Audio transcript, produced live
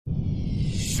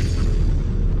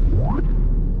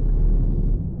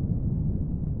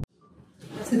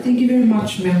So thank you very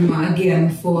much, ma'am, again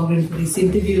for this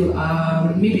interview.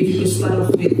 Maybe if you could start off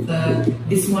with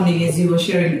this morning, as you were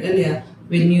sharing earlier,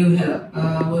 when you were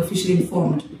officially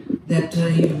informed that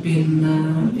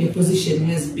your position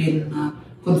has been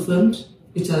confirmed.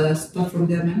 Which start from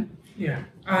there, ma'am. Yeah,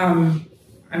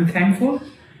 I'm thankful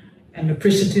and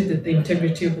appreciative that the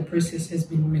integrity of the process has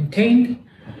been maintained.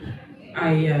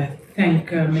 I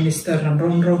thank Minister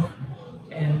Randondro,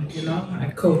 and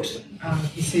I quote,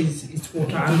 he says it's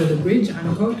water under the bridge,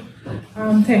 unquote.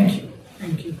 Thank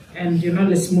you. And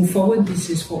let's move forward. This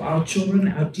is for our children,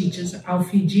 our teachers, our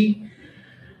Fiji.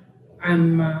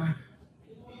 I'm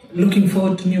looking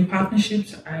forward to new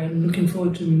partnerships. I'm looking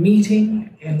forward to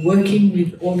meeting and working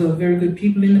with all the very good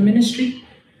people in the ministry.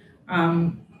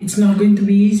 It's not going to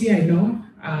be easy, I know,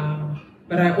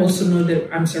 but I also know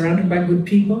that I'm surrounded by good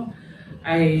people.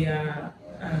 I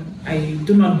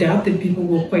do not doubt that people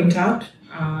will point out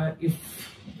if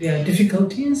there are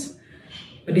difficulties,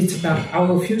 but it's about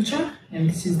our future, and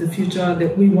this is the future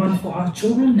that we want for our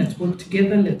children. Let's work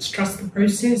together. Let's trust the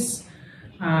process.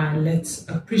 Let's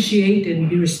appreciate and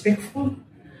be respectful.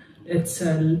 Let's,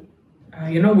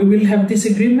 we will have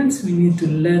disagreements. We need to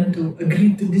learn to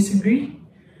agree to disagree.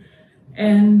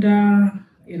 And, I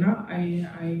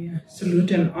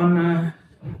salute and honor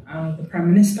the Prime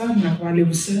Minister, Nakwale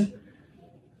Busa,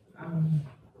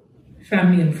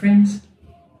 family and friends.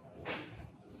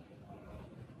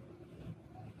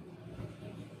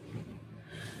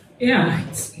 Yeah,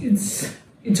 it's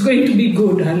going to be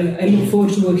good. I look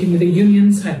forward to working with the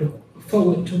unions. I look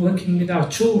forward to working with our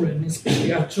children,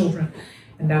 especially our children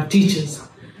and our teachers.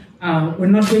 We're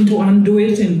not going to undo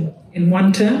it in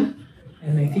one term,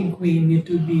 and I think we need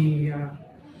to be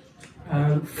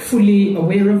fully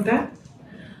aware of that.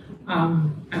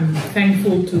 I'm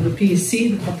thankful to the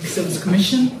PSC, the Public Service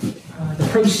Commission, the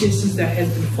processes that has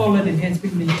been followed and has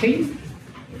been maintained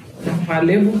at our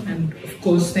level, and of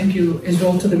course thank you as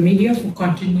well to the media for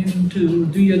continuing to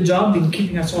do your job in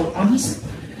keeping us all honest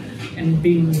and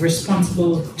being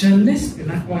responsible journalists at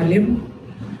our level.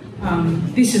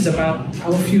 This is about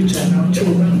our future and our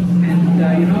children, and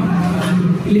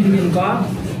believing in God,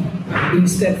 being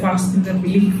steadfast in that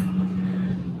belief.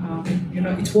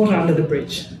 It's water under the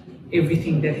bridge.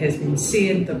 Everything that has been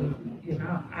said, the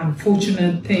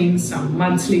unfortunate things, some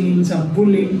mudslinging, some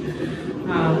bullying.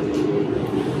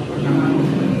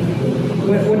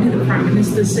 What did the Prime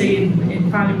Minister say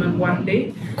in Parliament one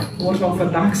day? Water off a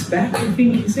duck's back, I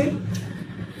think he said.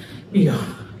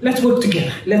 Let's work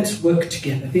together. Let's work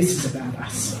together. This is about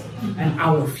us and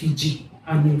our Fiji,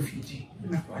 our new Fiji.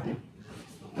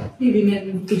 Maybe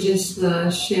you could just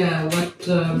share what,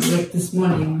 this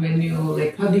morning, when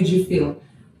you, how did you feel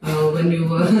when you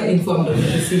were informed of the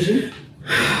decision?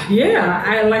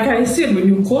 Yeah, like I said, when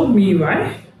you called me,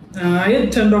 right, I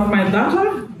had turned off my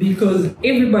data because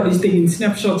everybody's taking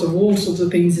snapshots of all sorts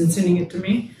of things and sending it to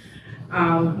me.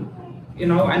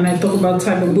 And I talk about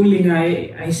cyberbullying,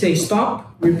 I say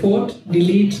stop, report,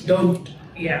 delete, don't,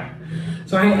 yeah.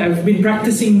 So I've been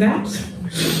practicing that.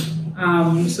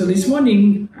 So this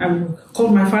morning, I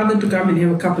called my father to come and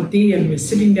have a cup of tea, and we're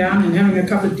sitting down and having a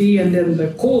cup of tea, and then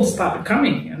the calls started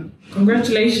coming, and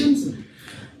congratulations.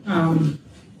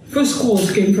 First calls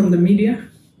came from the media.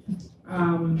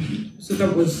 So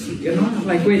that was,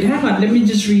 wait, hang on, let me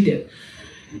just read it.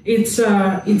 It's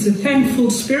a thankful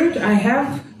spirit I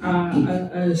have.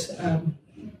 I'm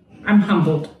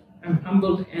humbled.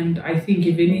 And I think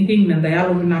if anything,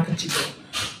 Nandayalo Binaka Chico.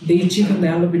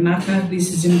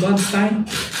 This is in God's time,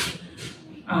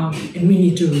 and we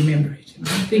need to remember it.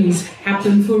 Things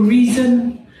happen for a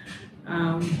reason.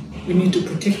 We need to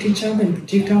protect each other and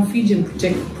protect our Fiji and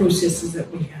protect the processes that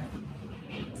we have.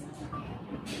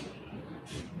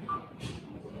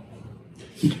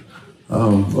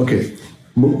 Okay,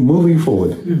 moving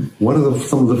forward, what are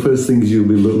some of the first things you'll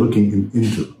be looking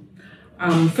into?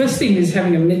 First thing is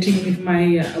having a meeting with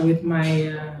my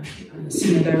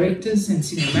senior directors and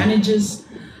senior managers,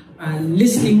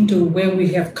 listening to where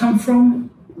we have come from,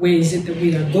 where is it that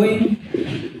we are going.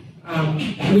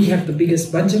 We have the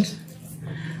biggest budget.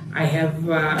 I have,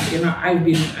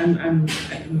 I'm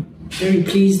very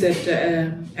pleased that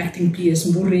acting PS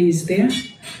Mbure is there.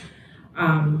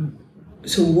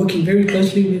 So working very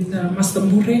closely with Master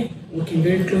Mbure, working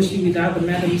very closely with other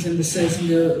madams and the sirs in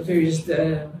the various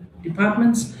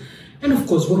departments, and of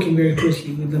course working very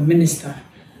closely with the minister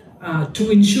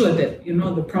to ensure that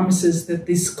the promises that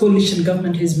this coalition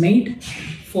government has made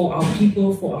for our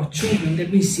people, for our children,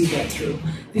 that we see that through.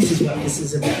 This is what this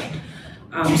is about.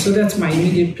 So that's my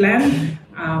immediate plan,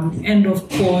 and of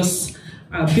course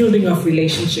building of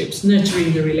relationships,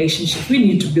 nurturing the relationship. We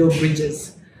need to build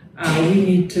bridges. We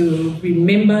need to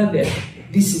remember that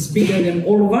this is bigger than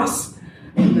all of us.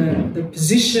 The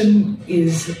position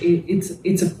is,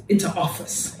 it's an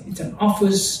office. It's an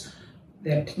office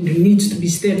that needs to be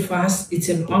steadfast. It's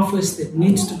an office that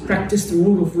needs to practice the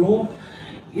rule of law.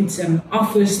 It's an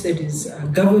office that is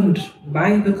governed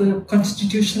by the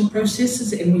constitutional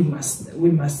processes, and we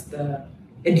must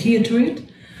adhere to it.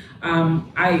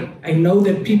 I know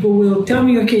that people will tell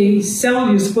me, okay, Sel,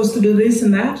 you're supposed to do this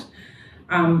and that.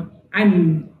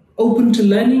 I'm open to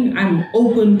learning. I'm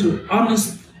open to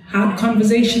honest, hard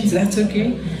conversations. That's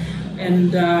okay.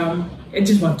 And I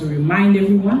just want to remind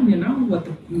everyone, you know, what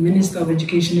the Minister of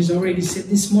Education has already said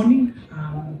this morning.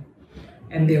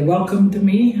 And they're welcome to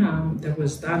me. That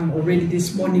was done already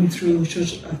this morning through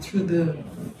the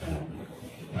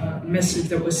message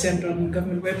that was sent on the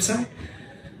government website.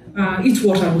 It's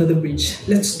water under the bridge.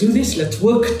 Let's do this. Let's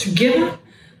work together.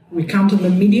 We count on the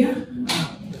media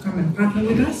to come and partner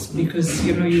with us, because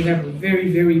you know you have a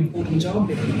very, very important job,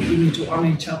 and we need to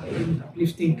honor each other in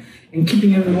uplifting and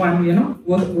keeping everyone, you know,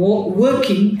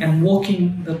 working and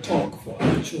walking the talk for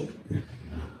our children.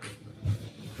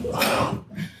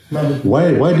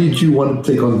 Why did you want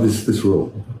to take on this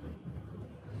role?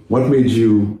 What made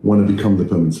you want to become the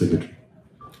permanent secretary?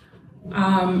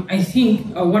 I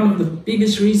think one of the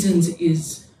biggest reasons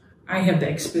is I have the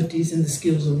expertise and the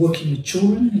skills of working with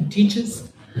children and teachers.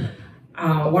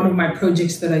 One of my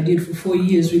projects that I did for 4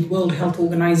 years with World Health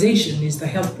Organization is the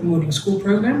Health Promoting School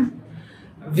Program.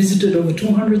 I visited over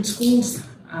 200 schools,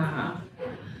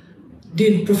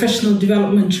 did professional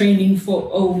development training for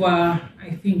over,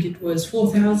 I think it was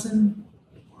 4,000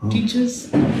 teachers.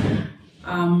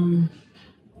 And,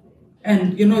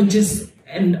 you know,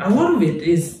 and a lot of it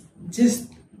is just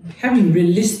having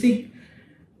realistic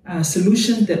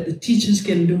solutions that the teachers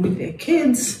can do with their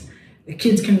kids. The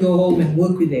kids can go home and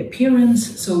work with their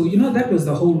parents. So, you know, that was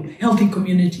the whole healthy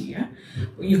community. Yeah?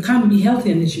 You can't be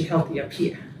healthy unless you're healthy up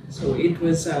here. So it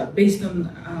was based on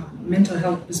mental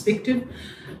health perspective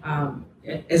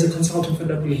as a consultant for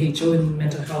WHO in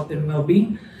mental health and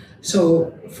well-being.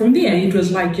 So from there, it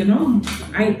was like, you know,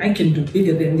 I can do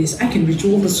bigger than this. I can reach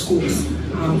all the schools.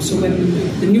 So when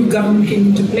the new government came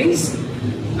into place,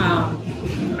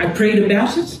 I prayed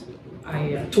about it.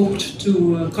 I talked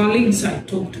to colleagues, I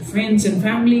talked to friends and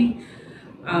family.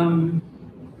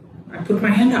 I put my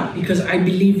hand up because I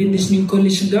believe in this new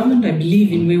coalition government. I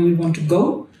believe in where we want to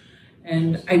go.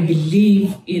 And I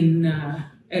believe in,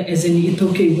 as an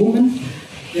Itoke woman,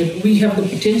 that we have the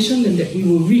potential and that we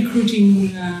were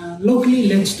recruiting locally.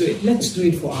 Let's do it. Let's do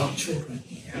it for our children.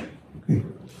 Yeah.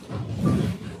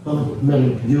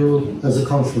 Mel, you as a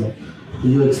counselor,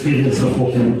 your experience of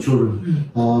working with children,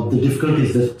 the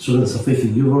difficulties that students are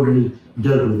facing, you've already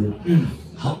dealt with it.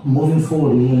 Moving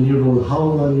forward in your new role,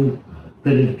 how are you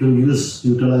planning to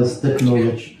utilize that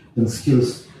knowledge and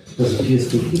skills as a case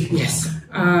to be? Yes.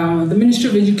 The Ministry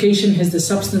of Education has the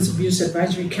Substance Abuse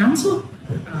Advisory Council.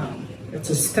 It's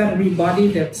a statutory body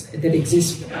that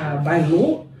exists by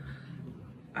law.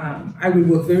 I will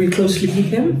work very closely with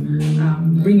them,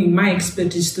 bringing my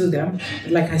expertise to them.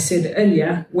 Like I said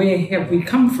earlier, where have we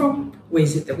come from? Where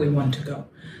is it that we want to go?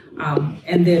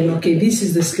 And then, okay, this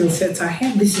is the skill sets I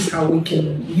have. This is how we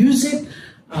can use it.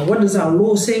 What does our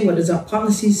law say? What does our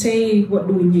policy say? What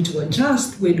do we need to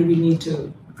adjust? Where do we need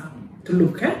to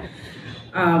look at?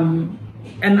 And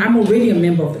I'm already a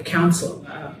member of the council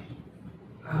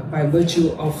by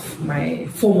virtue of my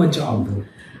former job.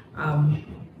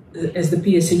 As the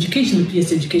PS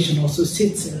Education also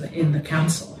sits in the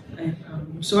council.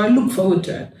 So I look forward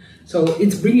to it. So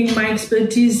it's bringing my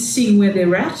expertise, seeing where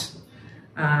they're at,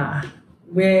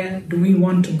 where do we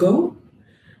want to go,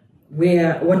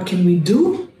 what can we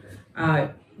do?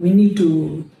 We need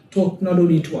to talk not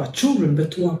only to our children, but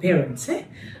to our parents,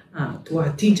 to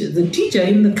our teachers. The teacher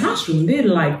in the classroom, they're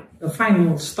like the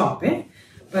final stop,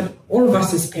 But all of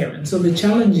us as parents, so the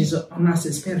challenge is on us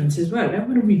as parents as well.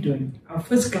 What are we doing? Our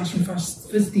first classroom,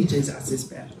 first teacher is us as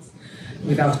parents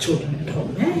with our children at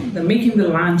home. They're making the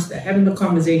lunch, they're having the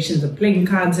conversations, they're playing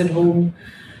cards at home,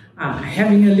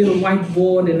 having a little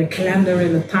whiteboard and a calendar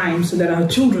and a time so that our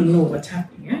children know what's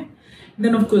happening. And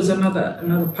then, of course,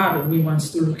 another part of me wants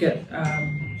to look at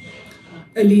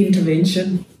early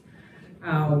intervention.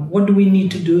 What do we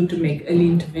need to do to make early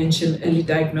intervention, early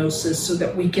diagnosis, so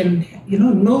that we can,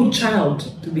 no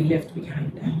child to be left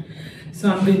behind. So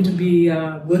I'm going to be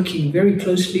working very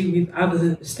closely with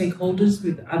other stakeholders,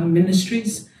 with other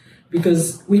ministries,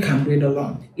 because we can't do it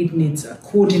alone. It needs a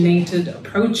coordinated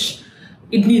approach.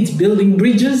 It needs building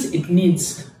bridges. It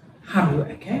needs hard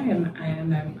work. And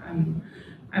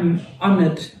I'm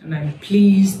honored and I'm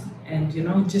pleased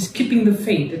and just keeping the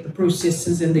faith that the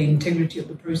processes and the integrity of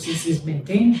the process is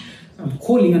maintained. So I'm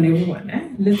calling on everyone,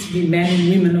 let's be men and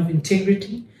women of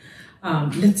integrity.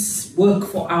 Let's work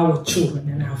for our children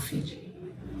and our Fiji.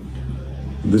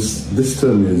 This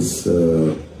term is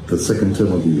the second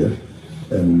term of the year,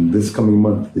 and this coming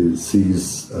month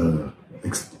sees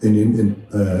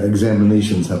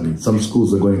examinations happening. Some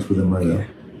schools are going through them right now,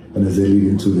 and as they lead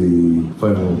into the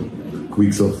final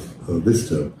weeks of this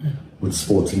term with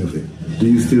sports and everything, do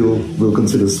you still will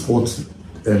consider sports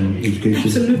and education?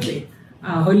 Absolutely.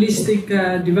 Holistic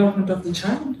development of the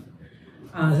child.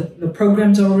 The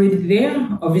programs are already there.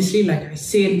 Obviously, like I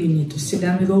said, we need to sit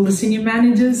down with all the senior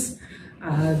managers,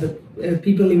 the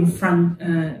people in front,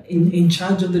 in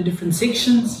charge of the different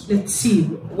sections. Let's see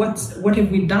what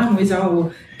have we done with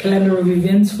our calendar of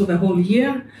events for the whole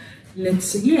year. We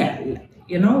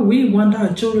want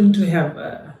our children to have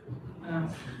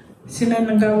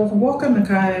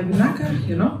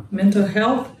mental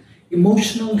health,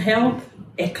 emotional health,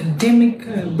 academic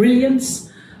brilliance,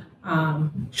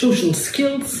 social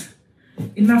skills.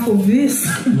 Enough of this.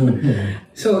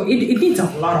 So it needs a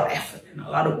lot of effort and a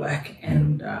lot of work,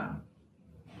 and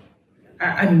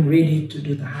I'm ready to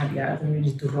do the hard yards. I'm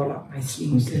ready to roll up my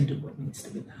sleeves and do what needs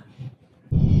to be done.